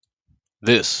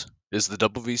This is the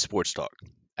Double V Sports Talk.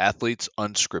 Athletes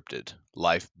Unscripted,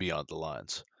 Life Beyond the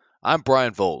Lines. I'm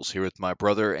Brian Volz here with my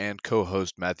brother and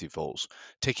co-host Matthew Volz,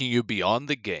 taking you beyond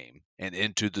the game and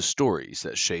into the stories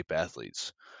that shape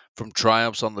athletes. From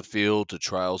triumphs on the field to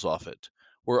trials off it,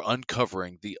 we're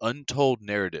uncovering the untold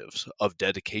narratives of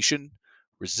dedication,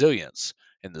 resilience,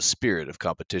 and the spirit of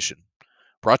competition.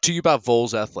 Brought to you by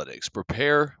Volz Athletics.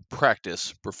 Prepare,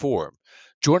 practice, perform.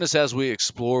 Join us as we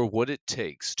explore what it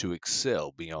takes to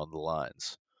excel beyond the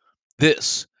lines.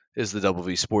 This is the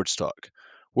V Sports Talk,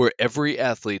 where every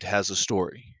athlete has a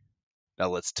story. Now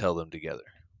let's tell them together.